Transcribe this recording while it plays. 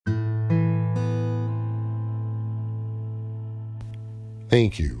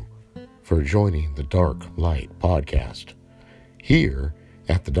Thank you for joining the Dark Light Podcast. Here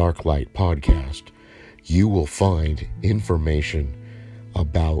at the Dark Light Podcast, you will find information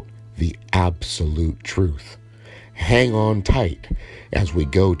about the absolute truth. Hang on tight as we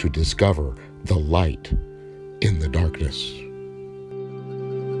go to discover the light in the darkness.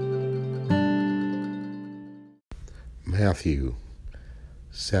 Matthew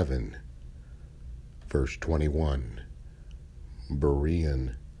 7, verse 21,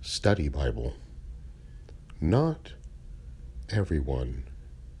 Berean Study Bible. Not everyone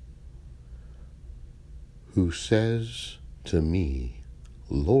who says to me,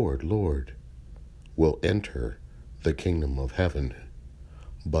 Lord, Lord, will enter the kingdom of heaven,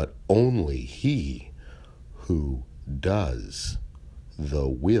 but only he who does the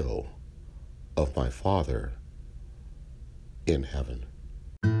will of my Father in heaven.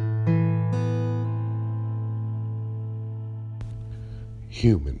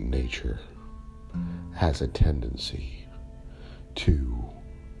 Human nature has a tendency to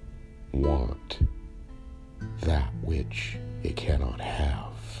want that which it cannot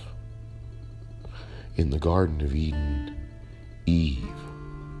have. In the Garden of Eden, Eve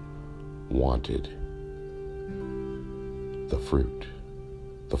wanted the fruit,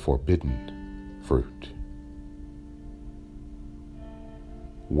 the forbidden fruit.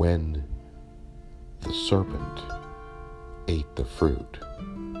 When the serpent ate the fruit,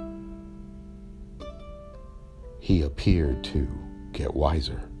 he appeared to get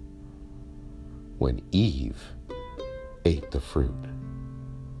wiser. When Eve ate the fruit,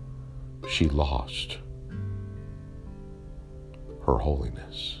 she lost her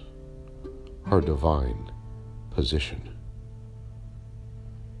holiness, her divine position.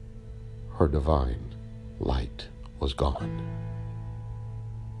 Her divine light was gone.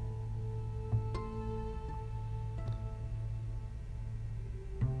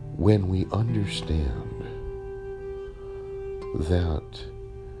 When we understand that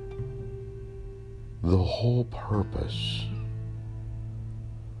the whole purpose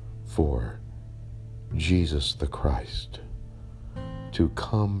for Jesus the Christ to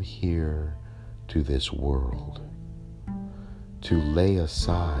come here to this world, to lay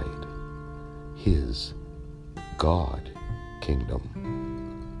aside his God kingdom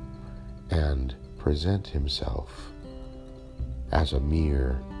and present himself as a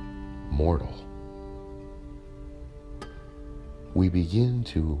mere mortal, we begin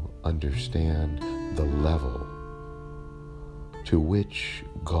to understand the level to which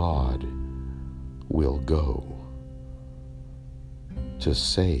God will go to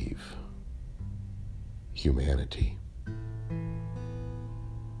save humanity.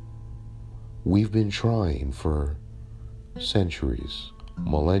 We've been trying for centuries,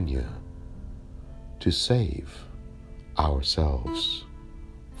 millennia, to save ourselves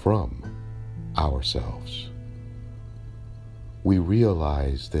from ourselves. We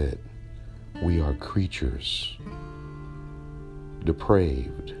realize that we are creatures,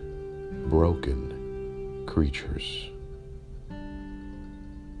 depraved, broken creatures.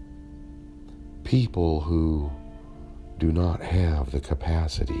 People who do not have the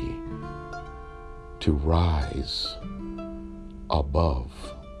capacity to rise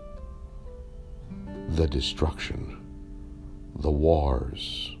above the destruction, the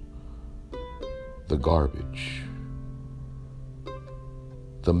wars, the garbage,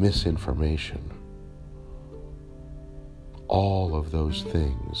 the misinformation, all of those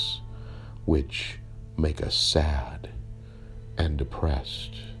things which make us sad and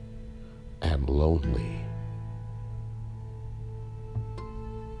depressed and lonely.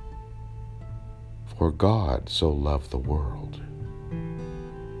 For God so loved the world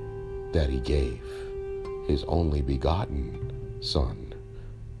that he gave his only begotten Son.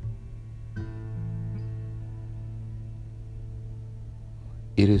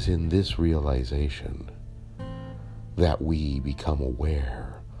 It is in this realization that we become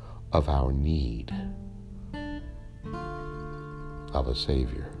aware of our need of a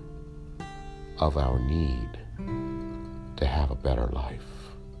Savior, of our need to have a better life.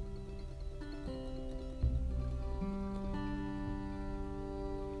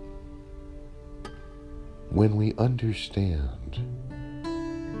 When we understand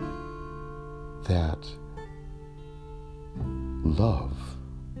that love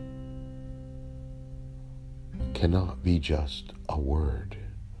cannot be just a word,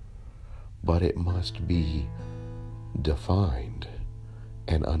 but it must be defined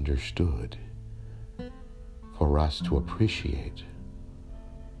and understood for us to appreciate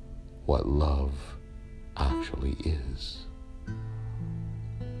what love actually is.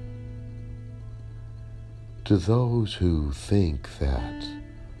 To those who think that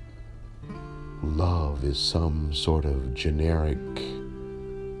love is some sort of generic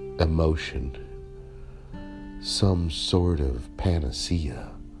emotion, some sort of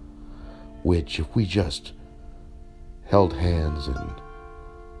panacea, which if we just held hands and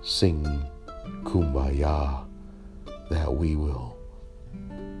sing Kumbaya, that we will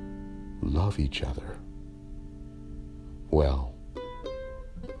love each other. Well,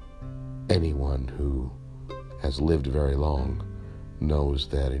 anyone who has lived very long knows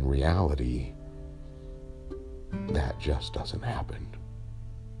that in reality, that just doesn't happen.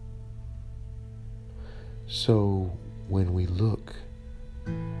 So when we look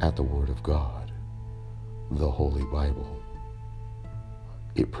at the Word of God, the Holy Bible,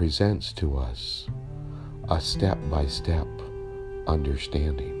 it presents to us a step-by-step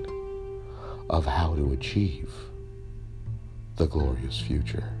understanding of how to achieve the glorious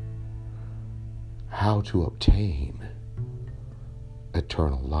future, how to obtain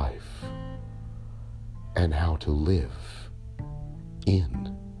eternal life, and how to live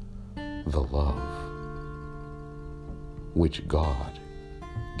in the love which God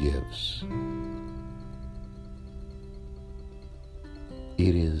gives.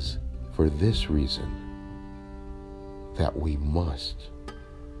 It is for this reason that we must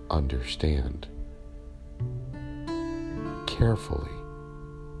understand carefully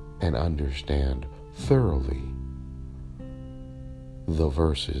and understand thoroughly the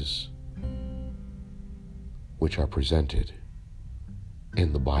verses which are presented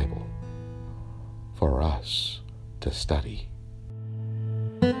in the Bible for us to study.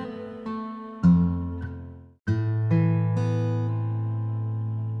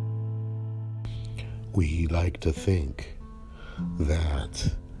 We like to think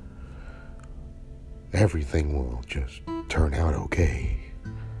that everything will just turn out okay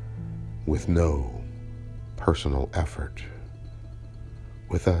with no personal effort,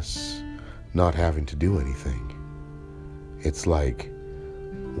 with us not having to do anything. It's like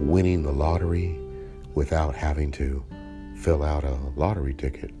winning the lottery without having to fill out a lottery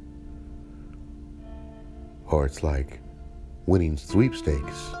ticket. Or it's like winning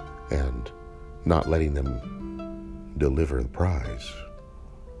sweepstakes and not letting them deliver the prize.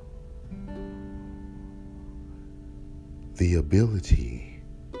 The ability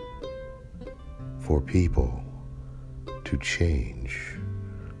for people to change,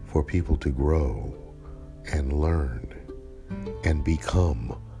 for people to grow and learn and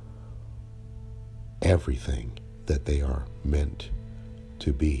become everything that they are meant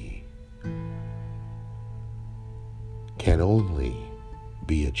to be can only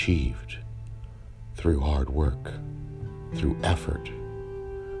be achieved through hard work, through effort,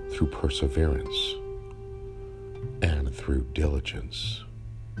 through perseverance, and through diligence.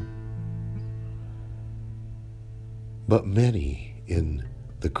 But many in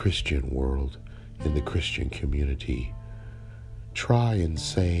the Christian world, in the Christian community, try and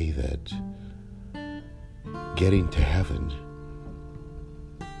say that getting to heaven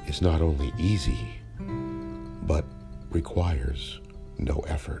is not only easy, but requires no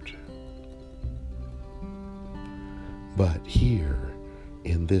effort. But here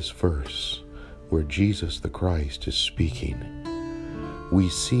in this verse where Jesus the Christ is speaking, we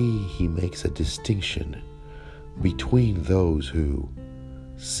see he makes a distinction between those who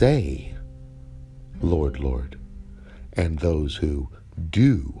say, Lord, Lord, and those who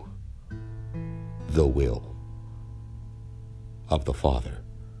do the will of the Father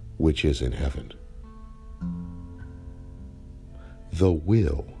which is in heaven. The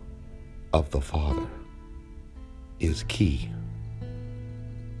will of the Father is key.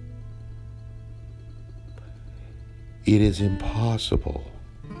 It is impossible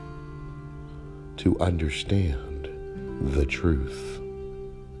to understand the truth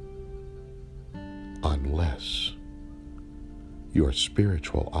unless your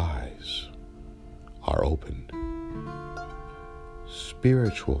spiritual eyes are opened.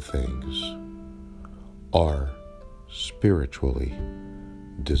 Spiritual things are spiritually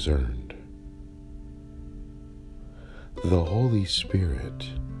discerned. The Holy Spirit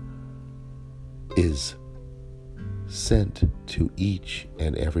is sent to each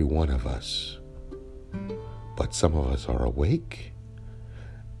and every one of us, but some of us are awake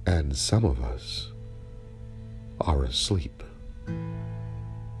and some of us are asleep.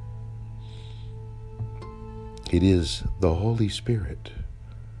 It is the Holy Spirit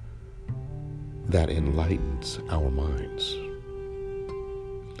that enlightens our minds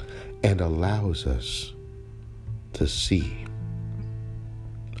and allows us to see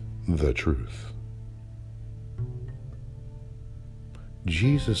the truth.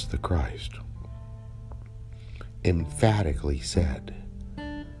 Jesus the Christ emphatically said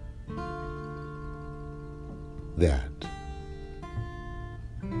that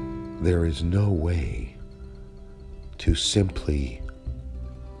there is no way to simply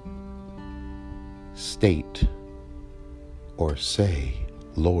state or say,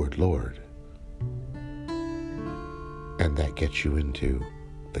 Lord, Lord, and that gets you into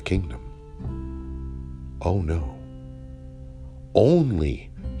the kingdom. Oh no.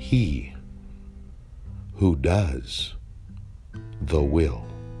 Only he who does the will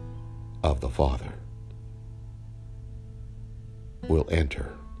of the Father will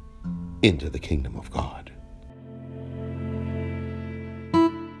enter into the kingdom of God.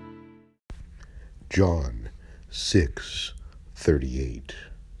 John 6:38,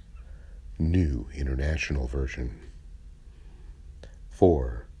 New International Version.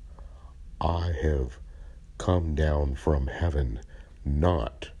 For I have come down from heaven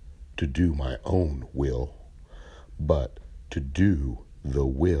not to do my own will, but to do the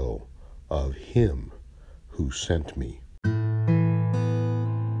will of him who sent me.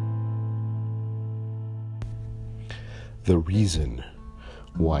 The reason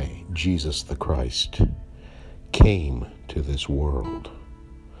why Jesus the Christ came to this world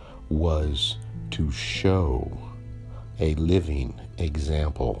was to show a living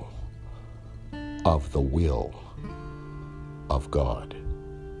example of the will of God.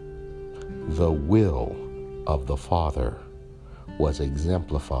 The will of the Father was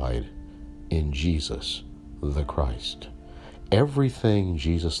exemplified in Jesus the Christ. Everything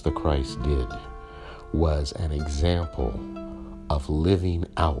Jesus the Christ did was an example of living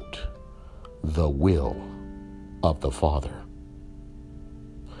out the will of the Father.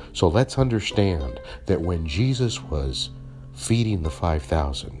 So let's understand that when Jesus was feeding the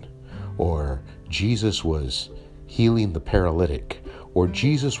 5,000, or Jesus was healing the paralytic, or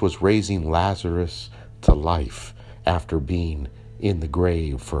Jesus was raising Lazarus to life after being in the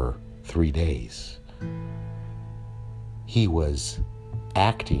grave for 3 days, he was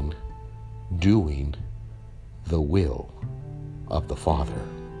acting, doing the will of the Father.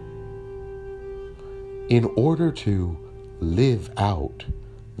 In order to live out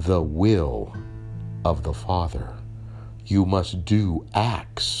the will of the Father, you must do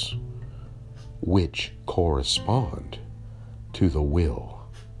acts which correspond to the will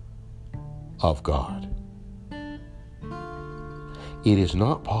of God. It is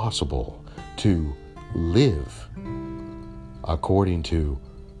not possible to live according to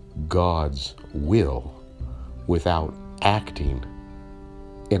God's will without acting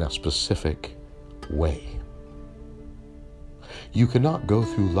in a specific way. You cannot go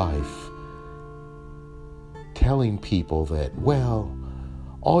through life telling people that, well,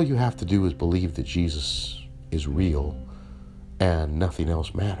 all you have to do is believe that Jesus is real and nothing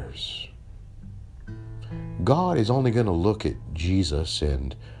else matters. God is only going to look at Jesus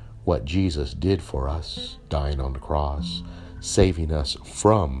and what Jesus did for us, dying on the cross, saving us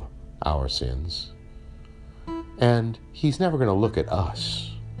from our sins. And he's never going to look at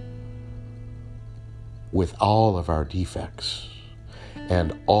us with all of our defects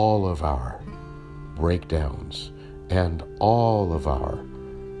and all of our breakdowns and all of our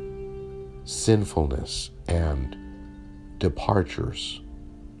sinfulness and departures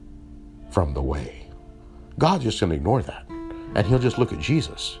from the way. God's just going to ignore that, and he'll just look at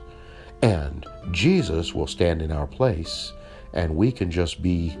Jesus, and Jesus will stand in our place, and we can just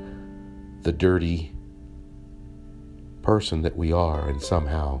be the dirty person that we are, and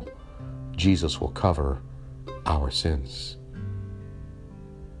somehow Jesus will cover our sins.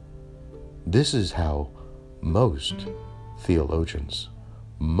 This is how most theologians,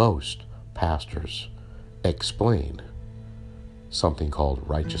 most pastors explain something called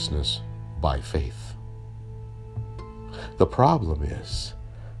righteousness by faith. The problem is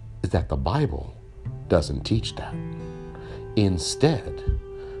that the Bible doesn't teach that. Instead,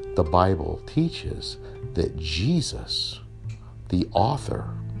 the Bible teaches that Jesus, the author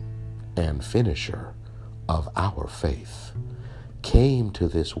and finisher of our faith, came to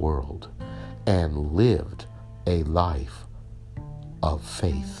this world and lived a life of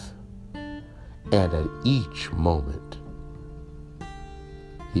faith. And at each moment,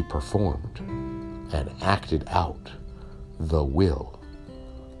 he performed and acted out the will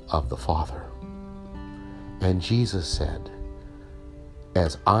of the Father. And Jesus said,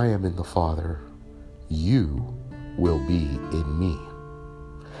 as I am in the Father, you will be in me.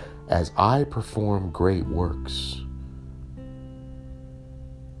 As I perform great works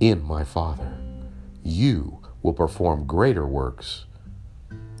in my Father, you will perform greater works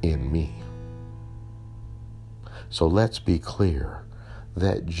in me. So let's be clear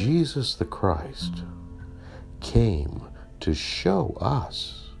that Jesus the Christ came to show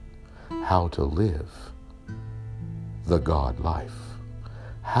us how to live the God life,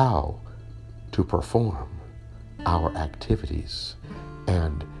 how to perform our activities,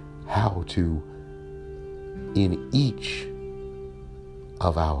 and how to, in each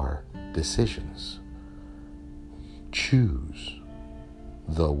of our decisions, choose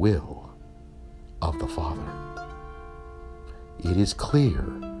the will of the Father. It is clear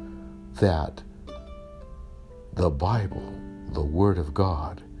that the Bible, the Word of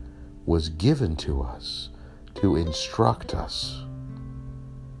God, was given to us to instruct us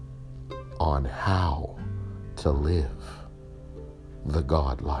on how to live the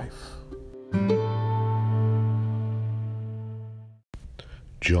God life.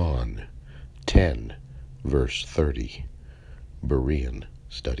 John 10, verse 30, Berean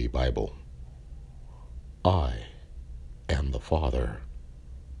Study Bible. I and the Father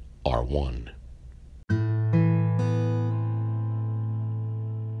are one.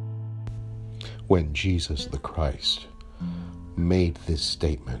 When Jesus the Christ made this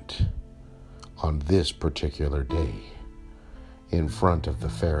statement on this particular day in front of the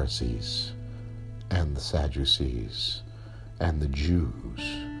Pharisees and the Sadducees and the Jews,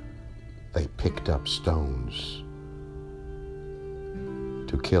 they picked up stones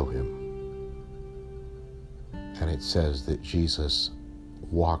to kill him. And it says that Jesus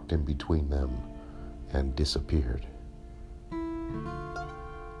walked in between them and disappeared.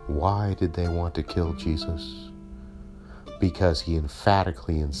 Why did they want to kill Jesus? Because he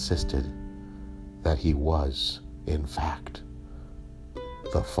emphatically insisted that he was, in fact,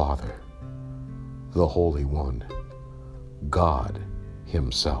 the Father, the Holy One, God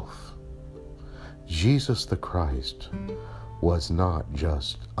himself. Jesus the Christ was not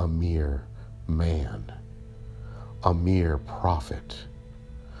just a mere man, a mere prophet,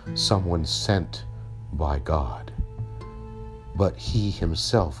 someone sent by God, but he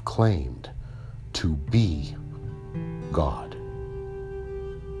himself claimed to be God.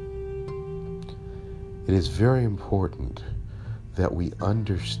 It is very important that we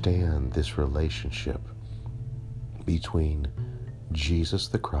understand this relationship between Jesus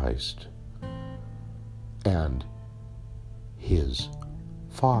the Christ and his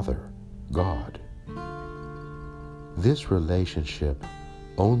Father, God. This relationship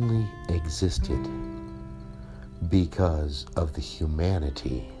only existed because of the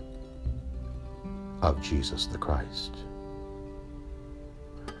humanity of Jesus the Christ.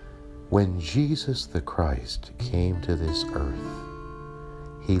 When Jesus the Christ came to this earth,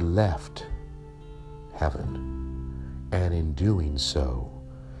 he left heaven, and in doing so,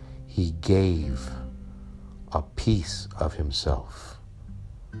 he gave a piece of himself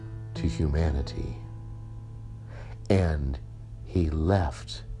to humanity, and he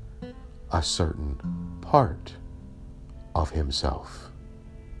left a certain part of himself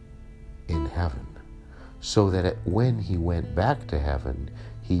in heaven, so that when he went back to heaven,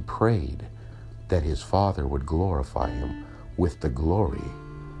 he prayed that his Father would glorify him with the glory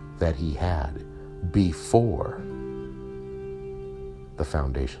that he had before the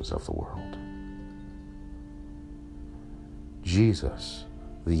foundations of the world. Jesus,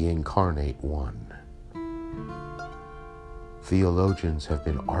 the incarnate one. Theologians have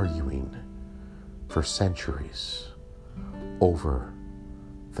been arguing for centuries over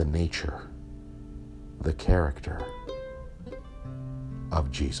the nature, the character of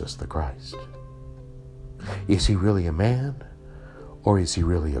Jesus the Christ. Is he really a man, or is he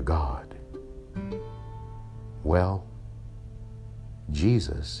really a God? Well,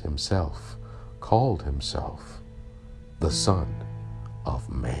 Jesus himself called himself the Son of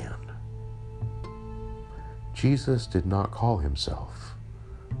Man. Jesus did not call himself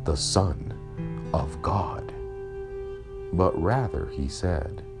the Son of God, but rather he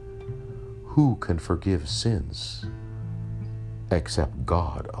said, "Who can forgive sins except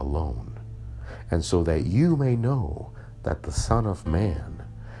God alone?" And so that you may know that the Son of Man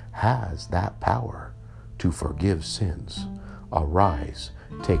has that power to forgive sins, arise,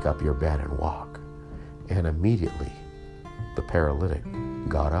 take up your bed and walk. And immediately the paralytic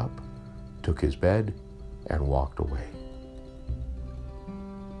got up, took his bed, and walked away.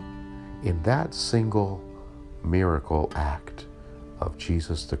 In that single miracle act of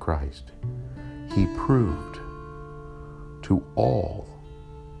Jesus the Christ, he proved to all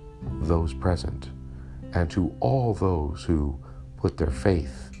those present and to all those who put their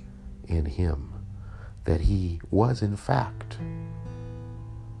faith in him that he was in fact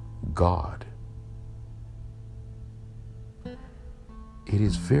God. It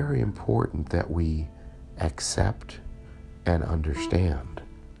is very important that we accept and understand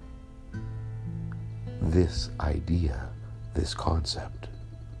this idea, this concept.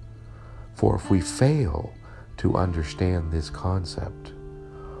 For if we fail to understand this concept,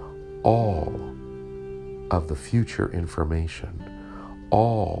 all of the future information,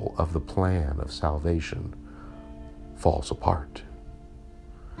 all of the plan of salvation falls apart.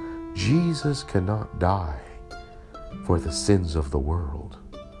 Jesus cannot die for the sins of the world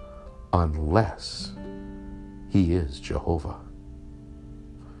unless he is Jehovah.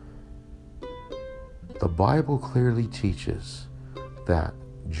 The Bible clearly teaches that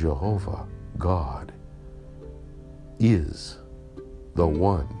Jehovah, God, is the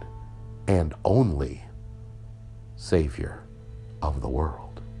one and only Savior of the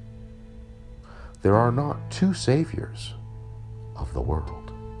world. There are not two Saviors of the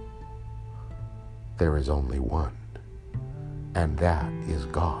world. There is only one, and that is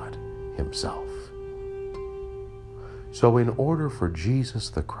God Himself. So in order for Jesus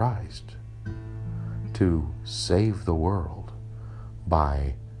the Christ to save the world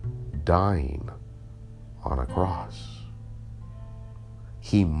by dying on a cross,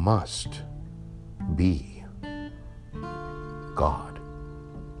 He must be God.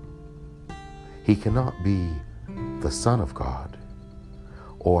 He cannot be the Son of God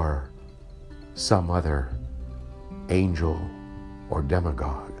or some other angel or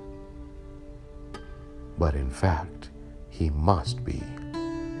demagogue, but in fact, He must be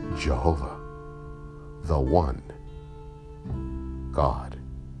Jehovah, the one God.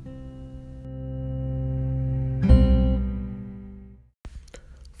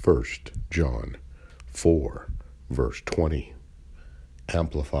 First John 4, verse 20,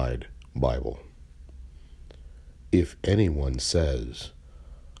 Amplified Bible. If anyone says,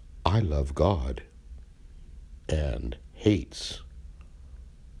 I love God, and hates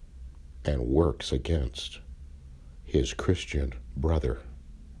and works against his Christian brother,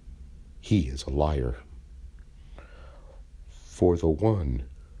 he is a liar. For the one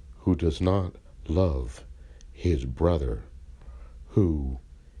who does not love his brother who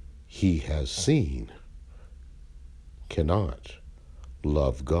he has seen cannot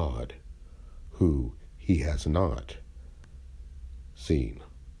love God who he has not seen.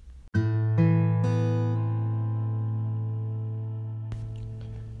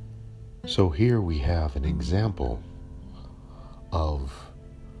 So here we have an example of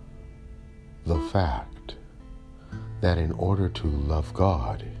the fact that in order to love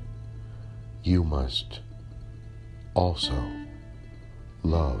God, you must also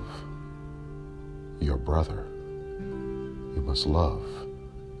love your brother. You must love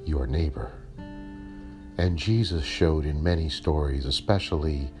your neighbor. And Jesus showed in many stories,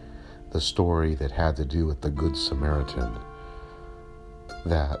 especially the story that had to do with the Good Samaritan,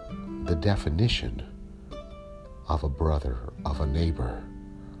 that the definition of a brother, of a neighbor,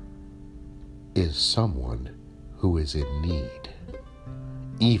 is someone who is in need,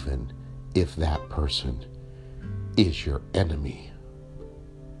 even if that person is your enemy.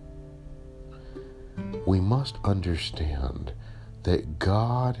 We must understand that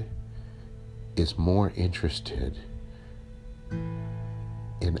God is more interested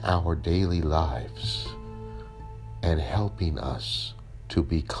in our daily lives and helping us to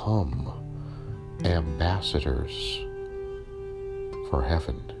become ambassadors for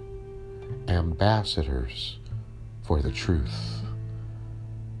heaven, ambassadors for the truth,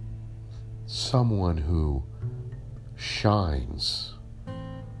 someone who shines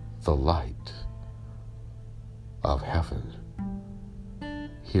the light of heaven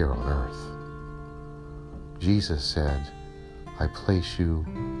here on earth. Jesus said, I place you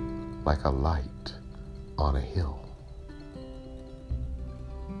like a light on a hill.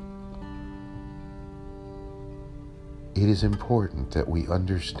 It is important that we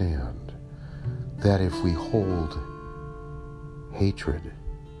understand that if we hold hatred,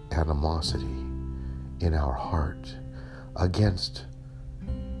 animosity in our heart against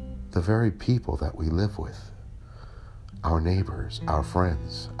the very people that we live with, our neighbors, our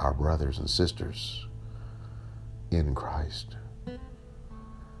friends, our brothers and sisters in Christ,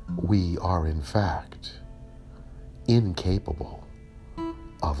 we are in fact incapable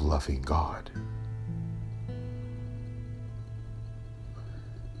of loving God.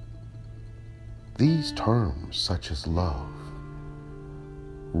 These terms such as love,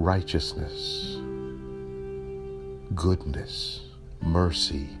 righteousness, goodness,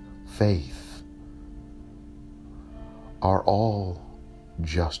 mercy, faith, are all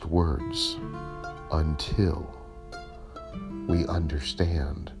just words until we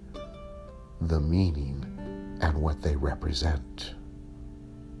understand the meaning and what they represent.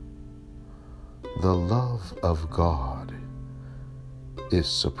 The love of God is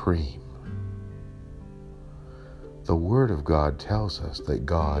supreme. The Word of God tells us that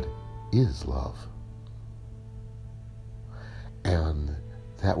God is love, and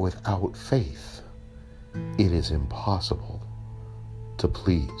that without faith it is impossible to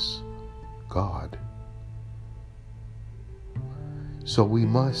please God. So we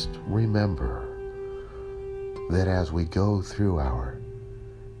must remember that as we go through our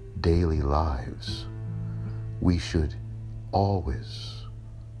daily lives, we should always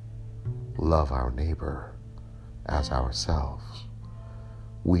love our neighbor as ourselves.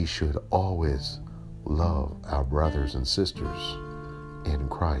 We should always love our brothers and sisters in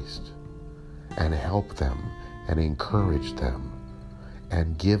Christ and help them and encourage them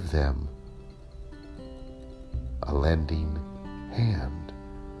and give them a lending hand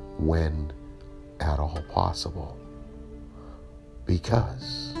when at all possible.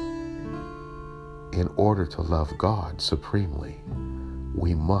 Because in order to love God supremely,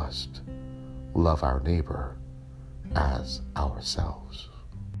 we must love our neighbor as ourselves.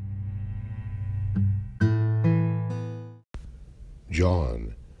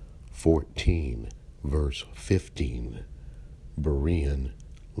 John 14, verse 15, Berean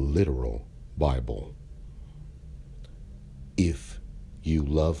Literal Bible. If you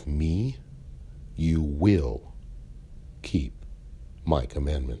love me, you will keep my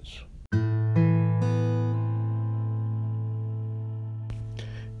commandments.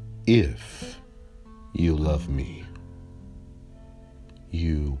 If you love me,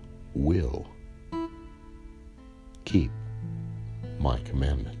 you will keep my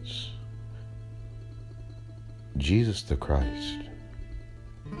commandments. Jesus the Christ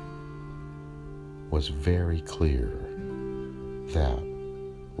was very clear that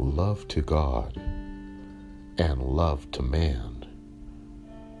love to God and love to man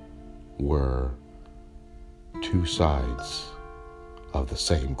were two sides of the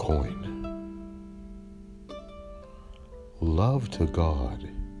same coin. Love to God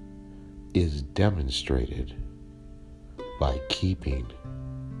is demonstrated by keeping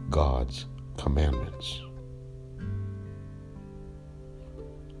God's commandments.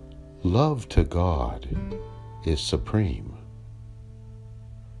 Love to God is supreme.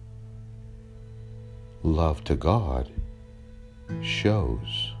 Love to God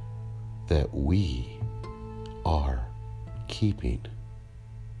shows that we are keeping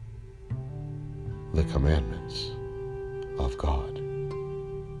the commandments of God.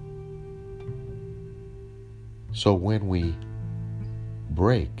 So when we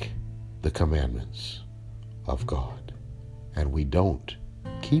break the commandments of God and we don't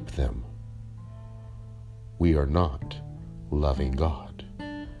keep them, we are not loving God.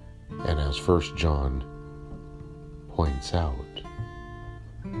 And as 1 John points out,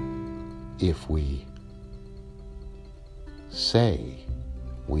 if we say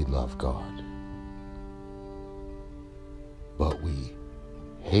we love God, but we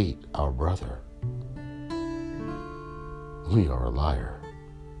hate our brother, we are a liar.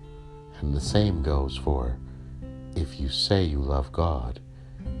 And the same goes for if you say you love God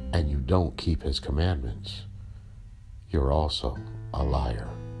and you don't keep his commandments, you're also a liar.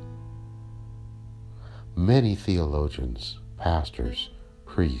 Many theologians, pastors,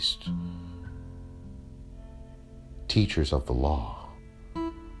 priests, teachers of the law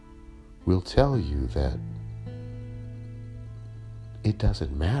will tell you that it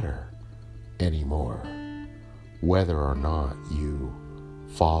doesn't matter anymore whether or not you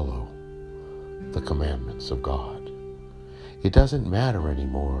follow the commandments of God. It doesn't matter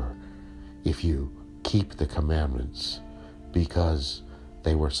anymore if you keep the commandments because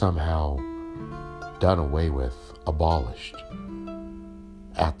they were somehow done away with, abolished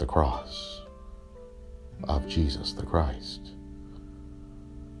at the cross of Jesus the Christ.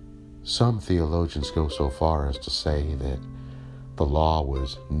 Some theologians go so far as to say that the law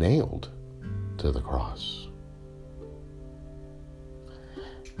was nailed to the cross.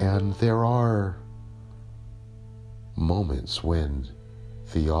 And there are moments when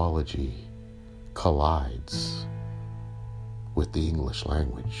theology collides with the English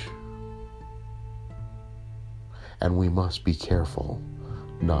language. And we must be careful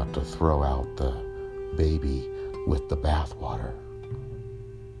not to throw out the baby with the bathwater.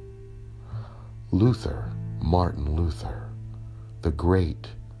 Luther, Martin Luther, the great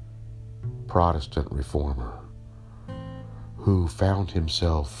Protestant reformer, who found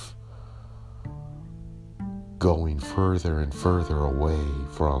himself going further and further away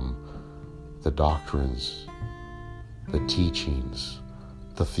from the doctrines, the teachings,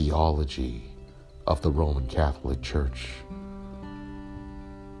 the theology of the Roman Catholic Church,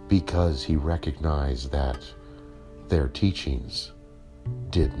 because he recognized that their teachings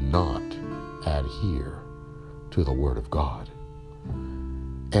did not adhere to the Word of God.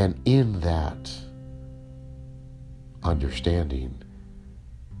 And in that understanding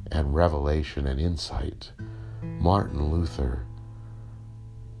and revelation and insight, Martin Luther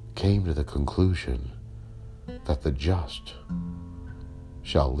came to the conclusion that the just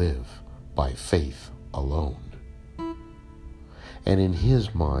shall live by faith alone. And in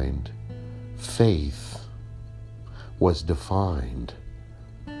his mind, faith was defined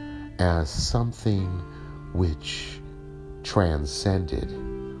as something which transcended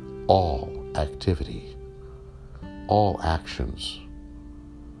all activity. All actions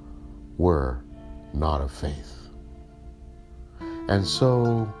were not of faith. And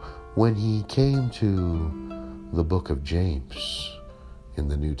so when he came to the book of James in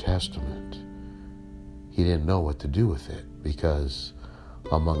the New Testament, he didn't know what to do with it because,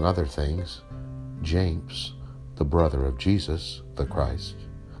 among other things, James, the brother of Jesus, the Christ,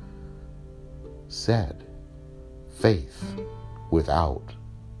 said, faith without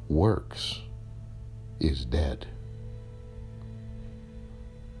works is dead.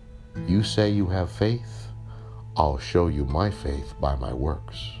 You say you have faith, I'll show you my faith by my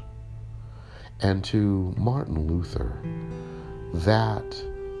works. And to Martin Luther, that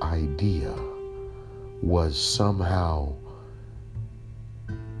idea was somehow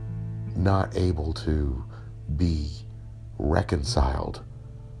not able to be reconciled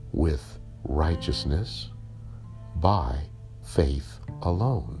with righteousness by faith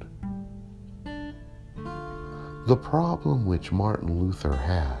alone. The problem which Martin Luther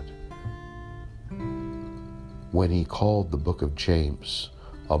had when he called the book of James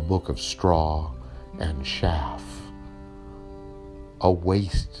a book of straw and chaff, a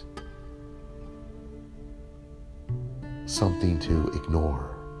waste, something to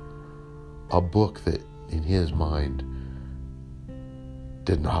ignore, a book that in his mind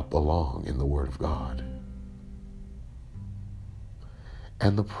did not belong in the Word of God.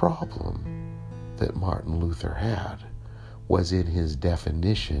 And the problem that Martin Luther had was in his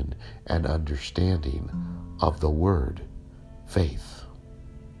definition and understanding of the word faith.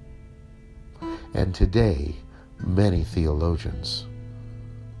 And today, many theologians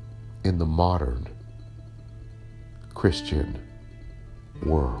in the modern Christian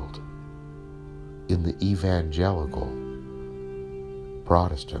world, in the evangelical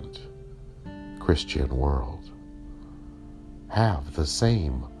Protestant Christian world, have the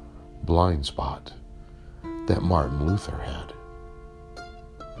same blind spot that Martin Luther had.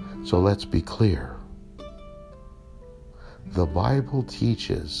 So let's be clear. The Bible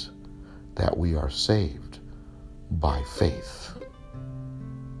teaches that we are saved by faith.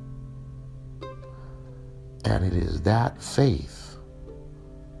 And it is that faith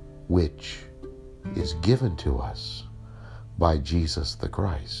which is given to us by Jesus the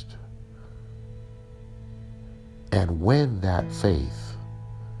Christ. And when that faith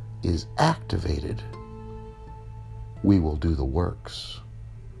is activated, we will do the works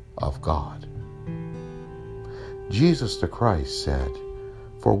of God. Jesus the Christ said,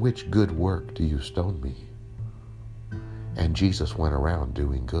 "For which good work do you stone me?" And Jesus went around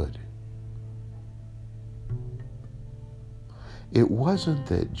doing good. It wasn't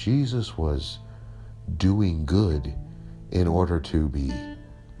that Jesus was doing good in order to be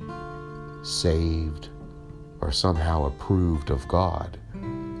saved or somehow approved of God,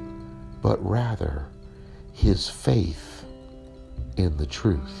 but rather his faith in the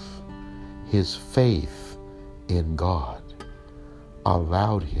truth, his faith in God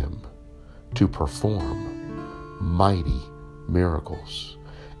allowed him to perform mighty miracles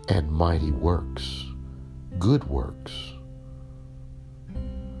and mighty works, good works,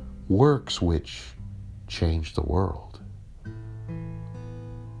 works which changed the world.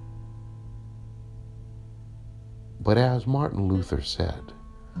 But as Martin Luther said,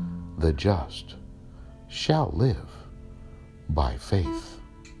 the just shall live by faith.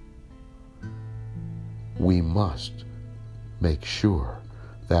 We must make sure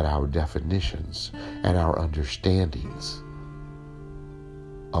that our definitions and our understandings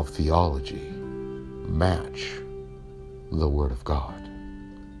of theology match the Word of God.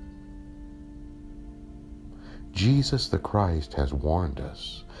 Jesus the Christ has warned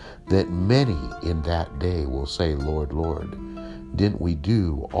us that many in that day will say, "Lord, Lord, didn't we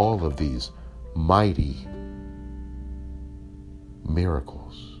do all of these mighty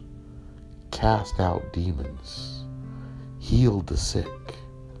miracles, cast out demons, healed the sick?"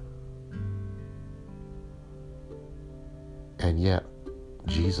 And yet,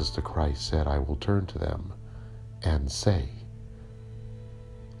 Jesus the Christ said, "I will turn to them and say,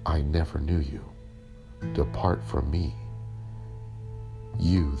 I never knew you. Depart from me,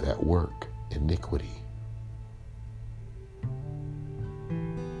 you that work iniquity."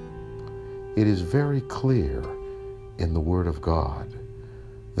 it is very clear in the Word of God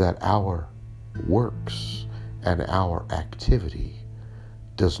that our works and our activity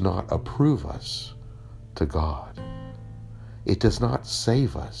does not approve us to God. It does not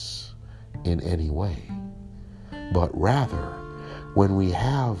save us in any way, but rather, when we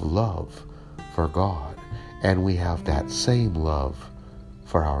have love for God and we have that same love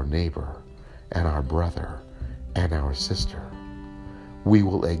for our neighbor and our brother and our sister, we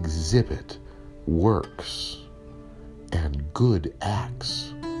will exhibit works and good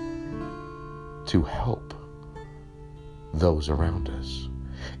acts to help those around us.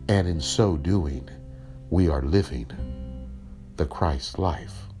 And in so doing, we are living the Christ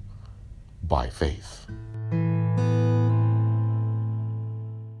life by faith.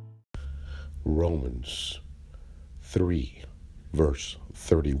 Romans 3, verse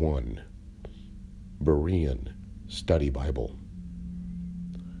 31. Berean Study Bible.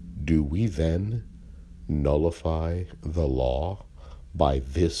 Do we then nullify the law by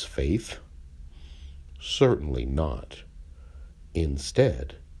this faith? Certainly not.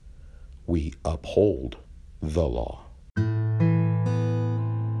 Instead, we uphold the law.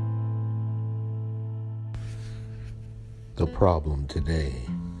 The problem today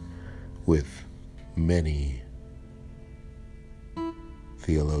with many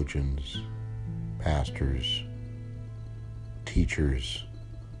theologians, pastors, teachers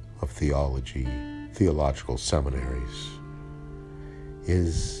of theology, theological seminaries,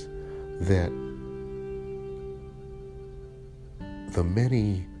 is that the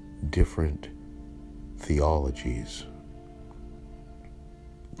many different theologies,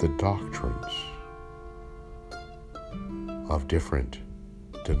 the doctrines of different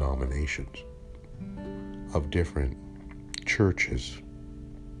denominations, of different churches,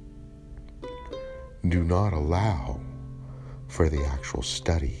 do not allow for the actual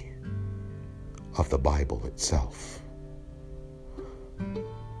study of the Bible itself.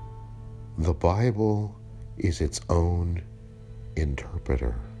 The Bible is its own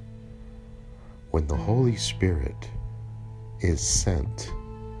interpreter. When the Holy Spirit is sent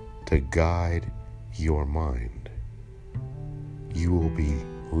to guide your mind, you will be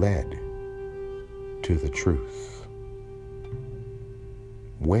led to the truth.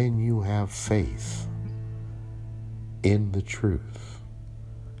 When you have faith in the truth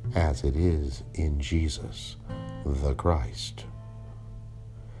as it is in Jesus the Christ,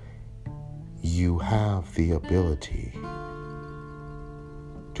 you have the ability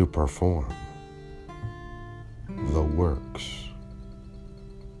to perform the works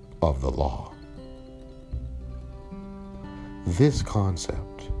of the law. This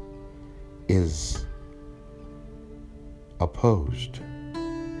concept is opposed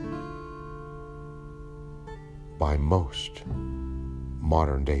by most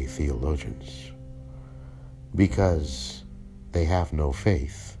modern-day theologians because they have no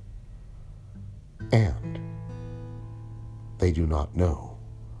faith and they do not know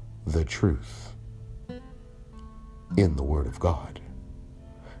the truth in the Word of God.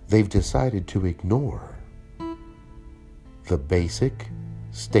 They've decided to ignore the basic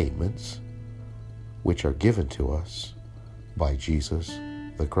statements which are given to us by Jesus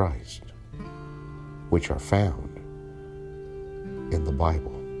the Christ, which are found in the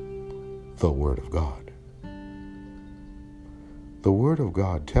Bible, the Word of God. The Word of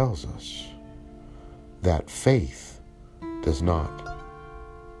God tells us that faith does not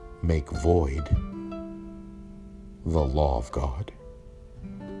make void the law of God,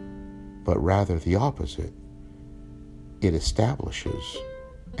 but rather the opposite. It establishes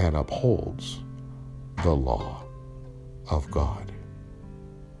and upholds the law of God.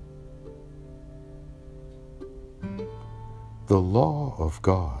 The law of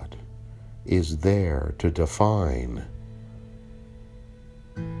God is there to define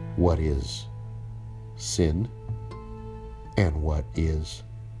what is sin and what is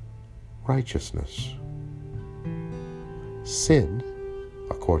righteousness. Sin,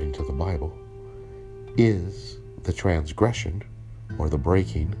 according to the Bible, is the transgression or the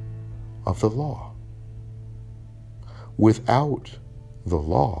breaking of the law. Without the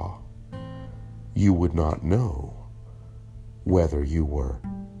law, you would not know whether you were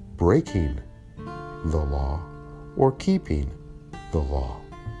breaking the law or keeping the law.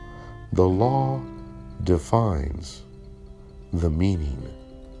 The law defines the meaning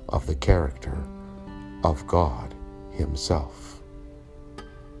of the character of God Himself.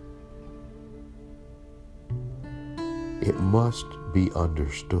 It must be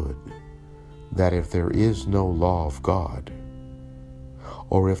understood that if there is no law of God,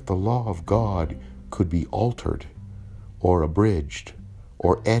 or if the law of God could be altered or abridged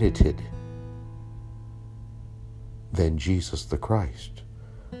or edited then Jesus the Christ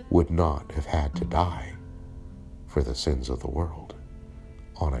would not have had to die for the sins of the world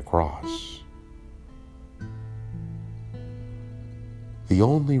on a cross. The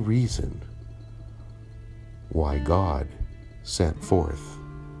only reason why God sent forth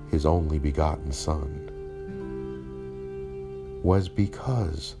his only begotten Son was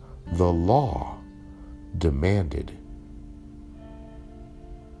because the law demanded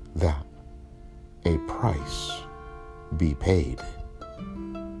that a price be paid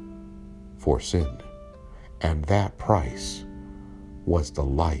for sin, and that price was the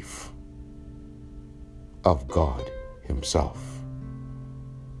life of God himself.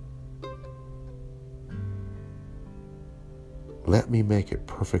 Let me make it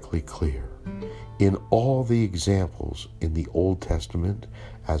perfectly clear. In all the examples in the Old Testament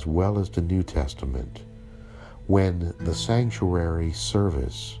as well as the New Testament, when the sanctuary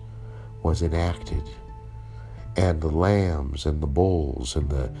service was enacted and the lambs and the bulls and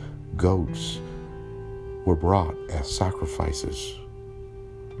the goats were brought as sacrifices,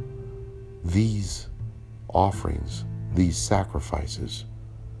 these offerings, these sacrifices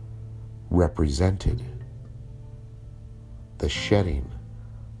represented the shedding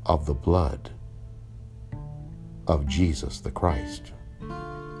of the blood of Jesus the Christ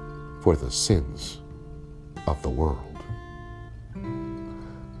for the sins of the world.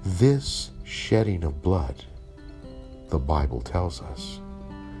 This shedding of blood, the Bible tells us,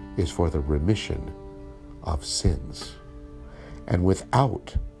 is for the remission of sins. And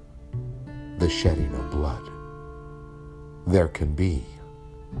without the shedding of blood, there can be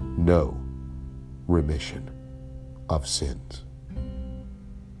no remission of sins.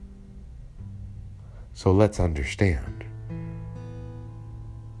 So let's understand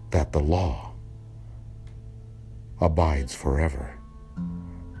that the law abides forever.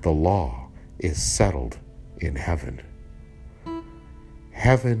 The law is settled in heaven.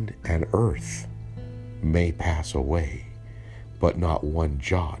 Heaven and earth may pass away, but not one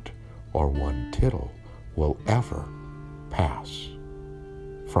jot or one tittle will ever pass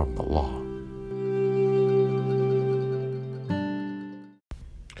from the law.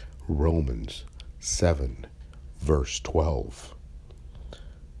 Romans 7, verse 12.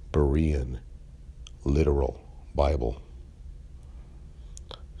 Berean Literal Bible.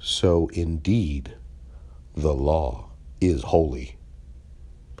 So indeed, the law is holy,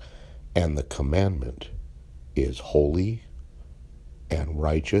 and the commandment is holy and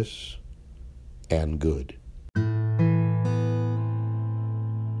righteous and good.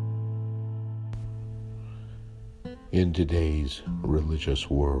 In today's religious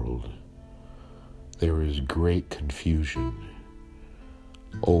world, there is great confusion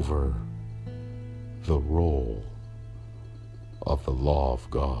over the role of the law of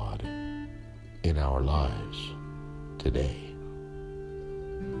God in our lives today.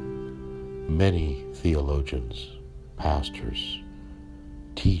 Many theologians, pastors,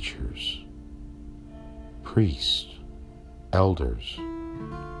 teachers, priests, elders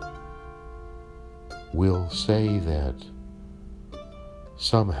will say that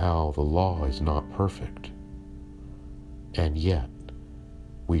somehow the law is not perfect, and yet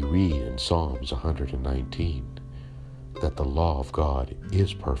we read in Psalms 119 that the law of God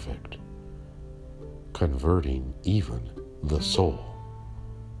is perfect, converting even the soul.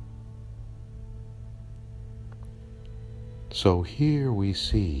 So here we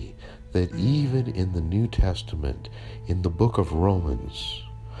see that even in the New Testament, in the book of Romans,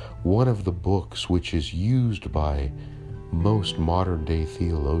 one of the books which is used by most modern day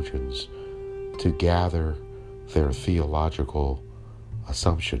theologians to gather their theological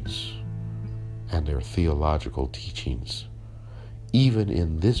assumptions and their theological teachings, even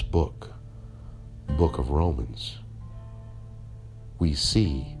in this book of Romans, we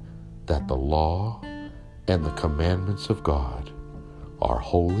see that the law and the commandments of God are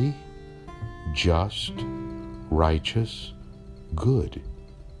holy, just, righteous, good.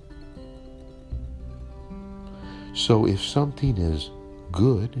 So if something is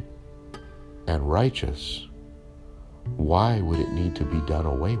good and righteous, why would it need to be done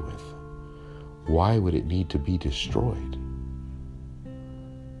away with? Why would it need to be destroyed?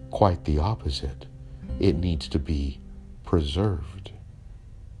 Quite the opposite. It needs to be preserved.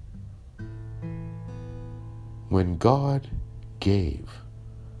 When God gave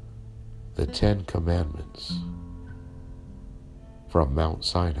the 10 Commandments from Mount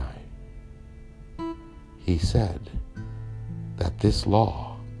Sinai, he said that this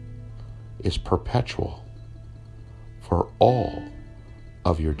law is perpetual for all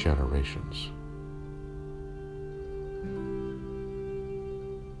of your generations.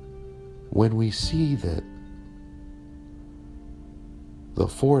 When we see that The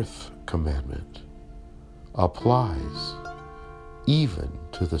fourth commandment applies even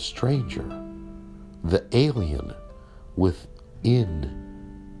to the stranger, the alien within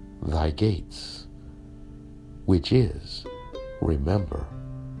thy gates, which is, remember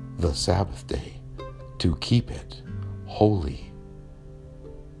the Sabbath day, to keep it holy.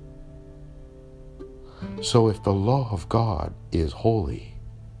 So if the law of God is holy,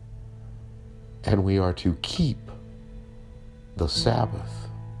 and we are to keep the Sabbath,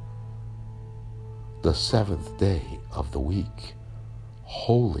 the seventh day of the week,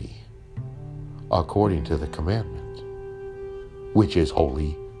 holy, according to the commandment, which is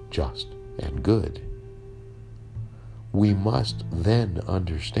holy, just, and good, we must then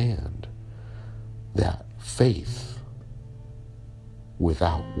understand that faith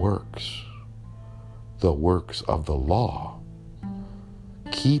without works, the works of the law,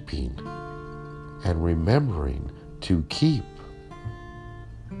 keeping and remembering to keep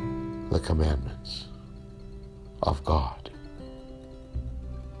the commandments of God.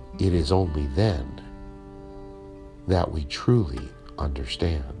 It is only then that we truly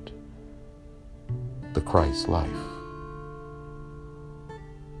understand the Christ life,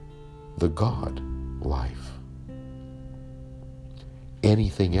 the God life.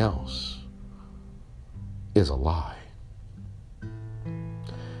 Anything else is a lie.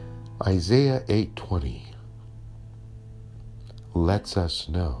 Isaiah 8:20 lets us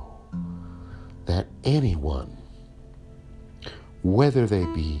know that anyone, whether they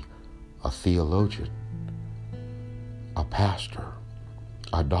be a theologian, a pastor,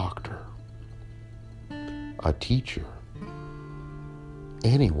 a doctor, a teacher,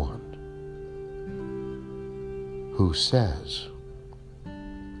 anyone who says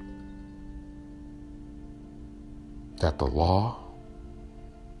that the law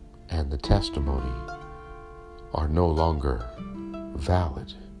and the testimony are no longer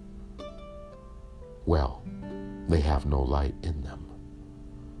valid, well, they have no light in them,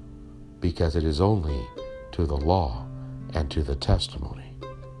 because it is only to the law and to the testimony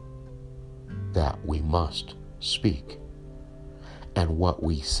that we must speak, and what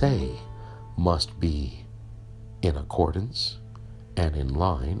we say must be in accordance and in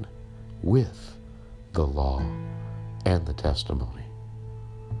line with the law and the testimony.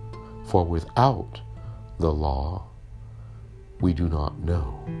 For without the law, we do not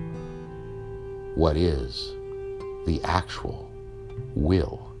know what is the actual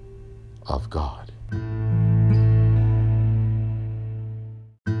will of God.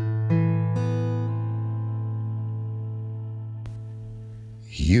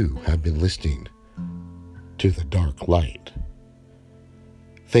 You have been listening to The Dark Light.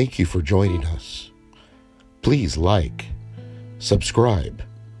 Thank you for joining us. Please like, subscribe,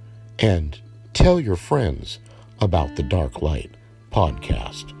 and tell your friends about the Dark Light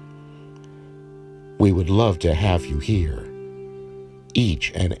podcast. We would love to have you here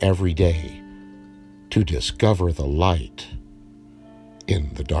each and every day to discover the light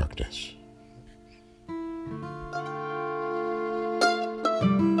in the darkness.